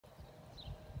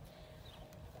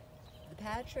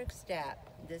Patrick step,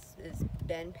 this is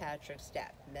Ben Patrick's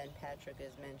step. Ben Patrick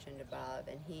is mentioned above,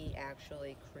 and he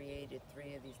actually created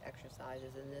 3 of these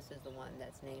exercises, and this is the one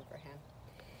that's named for him.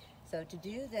 So to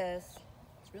do this,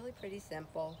 it's really pretty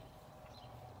simple.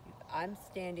 I'm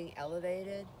standing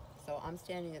elevated, so I'm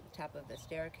standing at the top of the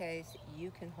staircase.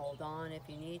 You can hold on if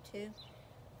you need to.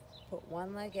 Put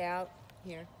one leg out,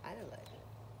 here, either leg,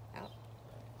 out.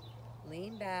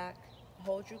 Lean back,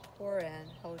 hold your core in,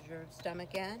 hold your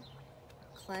stomach in,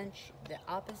 clench the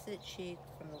opposite cheek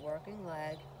from the working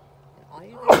leg, and all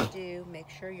you're going to do, make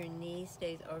sure your knee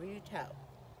stays over your toe.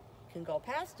 You can go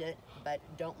past it, but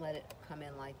don't let it come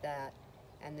in like that,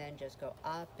 and then just go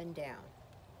up and down,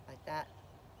 like that.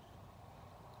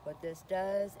 What this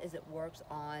does is it works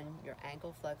on your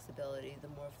ankle flexibility. The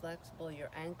more flexible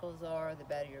your ankles are, the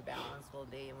better your balance will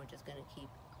be, and we're just going to keep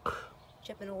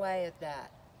chipping away at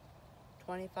that.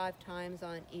 25 times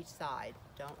on each side.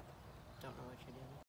 Don't know what you're doing.